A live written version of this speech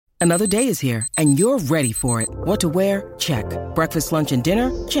Another day is here, and you're ready for it. What to wear? Check. Breakfast, lunch, and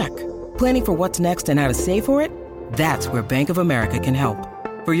dinner? Check. Planning for what's next and how to save for it? That's where Bank of America can help.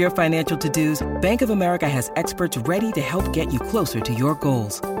 For your financial to-dos, Bank of America has experts ready to help get you closer to your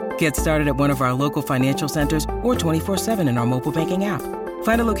goals. Get started at one of our local financial centers or 24/7 in our mobile banking app.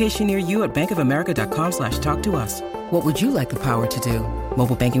 Find a location near you at bankofamerica.com/talktous. What would you like the power to do?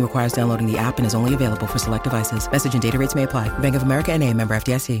 Mobile banking requires downloading the app and is only available for select devices. Message and data rates may apply. Bank of America N.A., member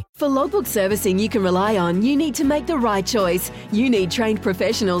FDIC. For logbook servicing you can rely on, you need to make the right choice. You need trained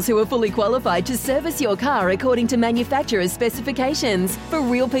professionals who are fully qualified to service your car according to manufacturer's specifications. For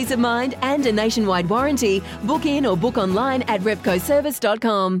real peace of mind and a nationwide warranty, book in or book online at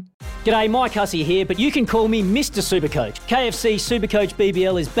repcoservice.com. G'day, Mike Hussey here, but you can call me Mr. Supercoach. KFC Supercoach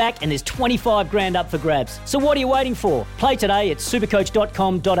BBL is back and there's 25 grand up for grabs. So what are you waiting for? Play today at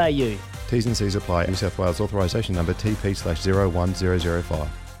supercoach.com.au. T's and C's apply. New South Wales authorisation number TP/01005.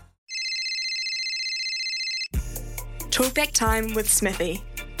 Talkback time with Smithy.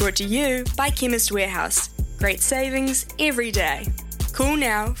 Brought to you by Chemist Warehouse. Great savings every day. Call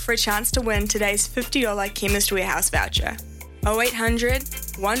now for a chance to win today's $50 Chemist Warehouse voucher. 0800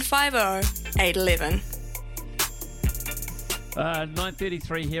 150 811.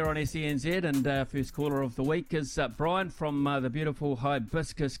 9:33 here on SENZ, and first caller of the week is Brian from the beautiful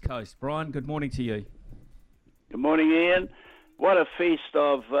Hibiscus Coast. Brian, good morning to you. Good morning, Ian. What a feast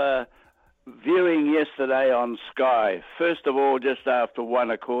of viewing yesterday on Sky. First of all, just after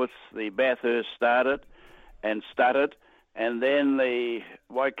 1, of course, the Bathurst started and stuttered, and then the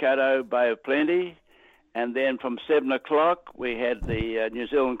Waikato Bay of Plenty, and then from 7 o'clock we had the New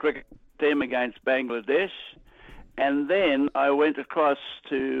Zealand cricket team against Bangladesh. And then I went across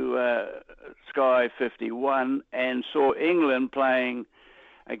to Sky 51 and saw England playing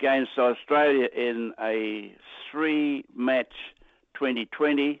against Australia in a 3-match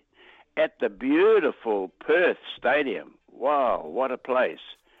 2020 at the beautiful Perth Stadium. Wow, what a place.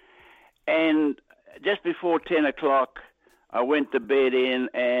 And just before 10 o'clock, I went to bed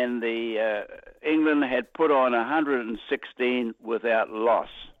and the England had put on 116 without loss.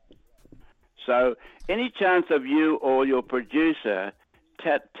 So any chance of you or your producer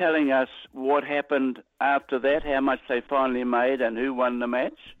telling us what happened after that, how much they finally made and who won the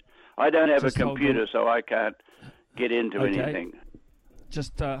match? I don't have a computer, so I can't get into anything.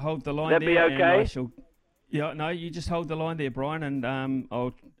 Just hold the line there. That'd be okay? Yeah, no, you just hold the line there, Brian. And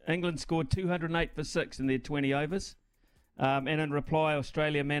England scored 208 for 6 in their 20 overs. And in reply,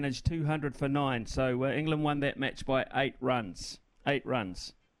 Australia managed 200 for 9. So England won that match by 8 runs. 8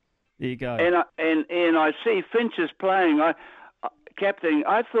 runs. There you go. And I see Finch is playing. Captain,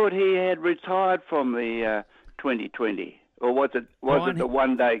 I thought he had retired from the 2020, or was it the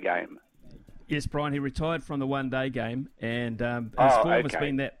one-day game? Yes, Brian, he retired from the one-day game, and his form has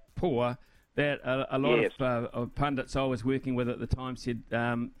been that poor that a lot of pundits I was working with at the time said,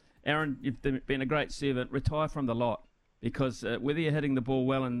 Aaron, you've been a great servant, retire from the lot, because whether you're hitting the ball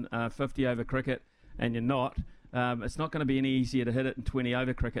well in 50-over cricket and you're not, it's not going to be any easier to hit it in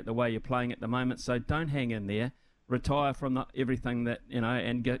 20-over cricket the way you're playing at the moment. So don't hang in there. Retire from everything that,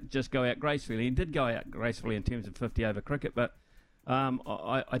 and just go out gracefully. He did go out gracefully in terms of 50-over cricket, but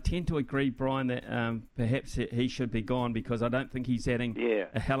I tend to agree, Brian, that perhaps he should be gone because I don't think he's adding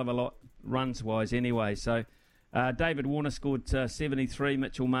a hell of a lot runs-wise anyway. So David Warner scored 73,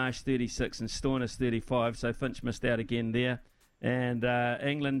 Mitchell Marsh 36 and Stoinis 35, so Finch missed out again there. And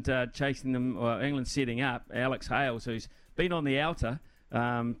England chasing them, or England setting up Alex Hales, who's been on the outer.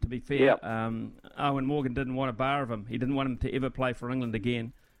 To be fair, Owen Morgan didn't want a bar of him. He didn't want him to ever play for England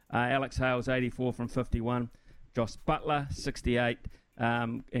again. Alex Hales, 84 from 51. Josh Butler, 68.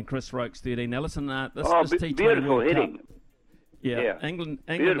 And Chris Rokes, 13. Now listen, this T20 beautiful World hitting. Cup. Yeah.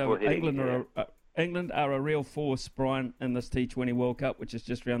 England are a real force, Brian, in this T20 World Cup, which is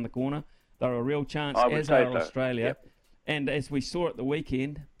just around the corner. They're a real chance, as are Australia. Yep. And as we saw at the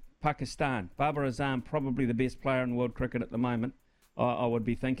weekend, Pakistan. Babar Azam, probably the best player in world cricket at the moment, I would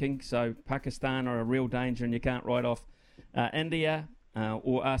be thinking. So Pakistan are a real danger, and you can't write off India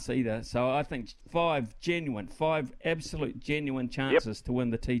or us either. So I think 5 absolute genuine chances to win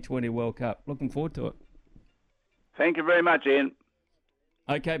the T20 World Cup. Looking forward to it. Thank you very much, Ian.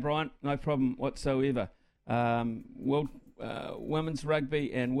 Okay, Brian, no problem whatsoever. Women's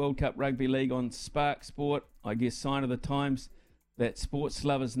Rugby and World Cup Rugby League on Spark Sport. I guess sign of the times that sports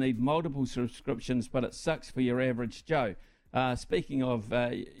lovers need multiple subscriptions, but it sucks for your average Joe. Speaking of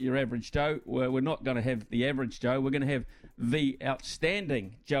your average Joe, we're not going to have the average Joe. We're going to have the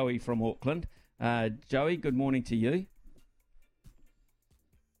outstanding Joey from Auckland. Joey, good morning to you.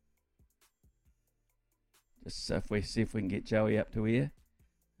 Just see if we can get Joey up to here.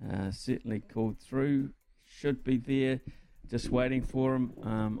 certainly called through. Should be there, just waiting for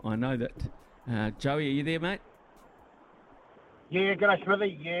him. I know that. Joey, are you there, mate? Yeah, g'day,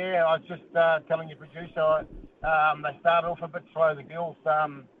 Smithy. Yeah, I was just telling your producer, they started off a bit slow. The girls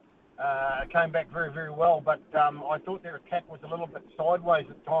came back very, very well, but I thought their attack was a little bit sideways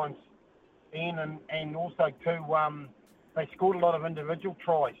at times, Ian, and also too, they scored a lot of individual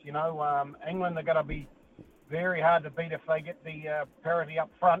tries. You know, England are going to be very hard to beat if they get the parity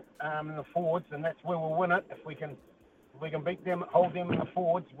up front in the forwards, and that's where we'll win it. If we can beat them, hold them in the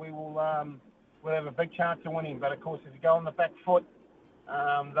forwards, we'll have a big chance of winning. But of course, if you go on the back foot,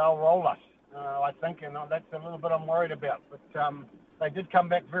 they'll roll us, I think, and that's a little bit I'm worried about. But they did come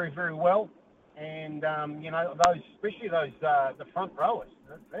back very, very well, and you know, especially the front rowers,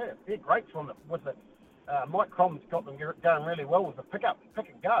 they're great with it. Mike Crom's got them going really well with the pick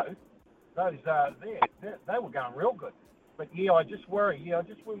and go. Those they were going real good. But yeah, I just worry. Yeah,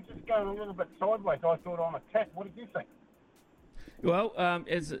 we were just going a little bit sideways, I thought, on attack. What did you think? Well,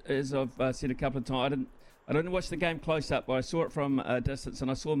 as I've said a couple of times, I didn't watch the game close up, but I saw it from a distance,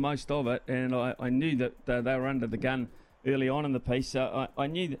 and I saw most of it, and I knew that they were under the gun early on in the piece. So I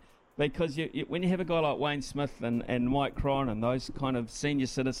knew that, because when you have a guy like Wayne Smith and Mike Cron and those kind of senior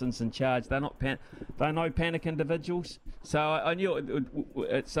citizens in charge, they're no panic individuals. So I knew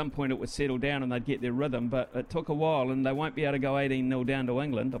at some point it would settle down and they'd get their rhythm, but it took a while, and they won't be able to go 18-0 down to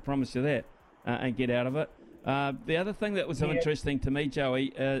England, I promise you that, and get out of it. The other thing that was interesting to me,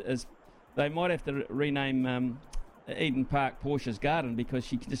 Joey, is they might have to rename Eden Park Portia's Garden, because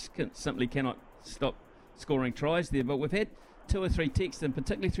she just simply cannot stop scoring tries there. But we've had 2 or 3 texts, and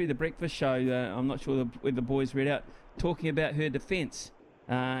particularly through the breakfast show, I'm not sure whether the boys read out, talking about her defence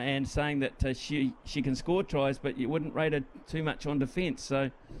and saying that she can score tries, but you wouldn't rate her too much on defence. So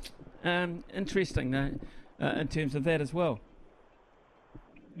interesting in terms of that as well.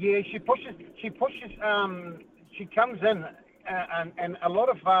 Yeah, she pushes. She comes in, and a lot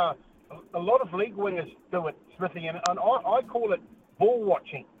of league wingers do it, Smithy, and I call it ball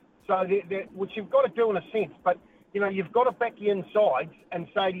watching. So which you've got to do in a sense, but you know, you've got to back your insides and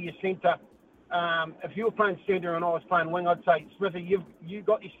say to your centre, if you were playing centre and I was playing wing, I'd say, Smithy, you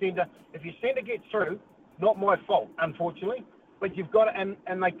got your centre. If your centre gets through, not my fault, unfortunately, but you've got to, and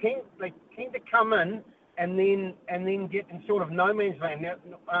they tend to come in and then get in sort of no man's land. Now,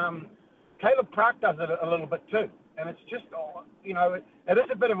 Caleb Clark does it a little bit too, and it's just, you know, it is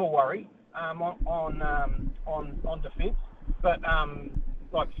a bit of a worry on defence, but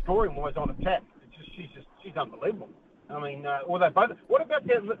like scoring wise on attack, she's unbelievable. I mean, or they both. What about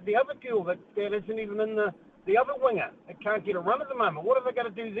the other girl that isn't even in the other winger that can't get a run at the moment? What are they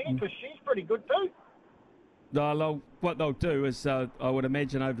going to do then? Because she's pretty good too. What they'll do is, I would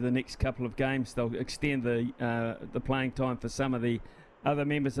imagine, over the next couple of games, they'll extend the playing time for some of the other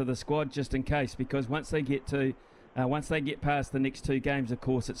members of the squad, just in case. Because once they get past the next 2 games, of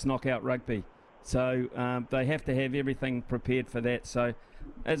course, it's knockout rugby. So they have to have everything prepared for that. So,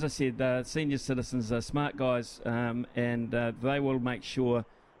 as I said, senior citizens are smart guys, and they will make sure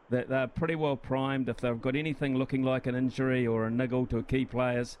that they're pretty well primed. If they've got anything looking like an injury or a niggle to key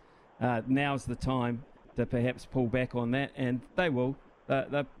players, now's the time to perhaps pull back on that, and they will.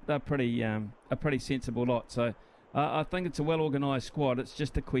 They're a pretty sensible lot. So I think it's a well-organised squad. It's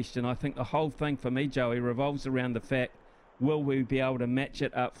just a question. I think the whole thing for me, Joey, revolves around the fact, will we be able to match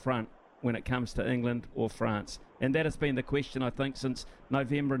it up front when it comes to England or France? And that has been the question, I think, since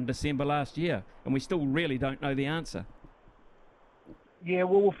November and December last year, and we still really don't know the answer. Yeah,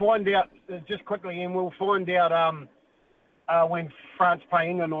 well, we'll find out just quickly, and we'll find out when France play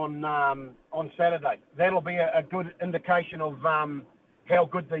England on Saturday. That'll be a good indication of how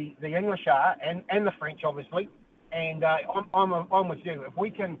good the English are, and the French, obviously. And I'm with you. If we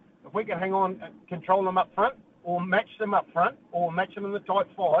can hang on, control them up front, or match them up front, or match them in the tight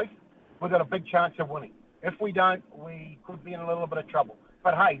 5, we've got a big chance of winning. If we don't, we could be in a little bit of trouble.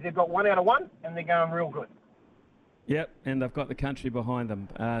 But hey, they've got 1 out of 1, and they're going real good. Yep, and they've got the country behind them.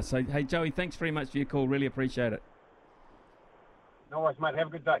 So, hey, Joey, thanks very much for your call. Really appreciate it. No worries, mate. Have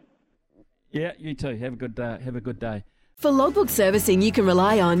a good day. Yeah, you too. Have a good day. For logbook servicing you can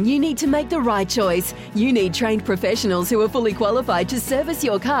rely on, you need to make the right choice. You need trained professionals who are fully qualified to service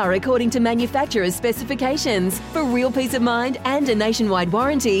your car according to manufacturer's specifications. For real peace of mind and a nationwide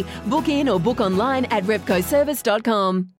warranty, book in or book online at repcoservice.com.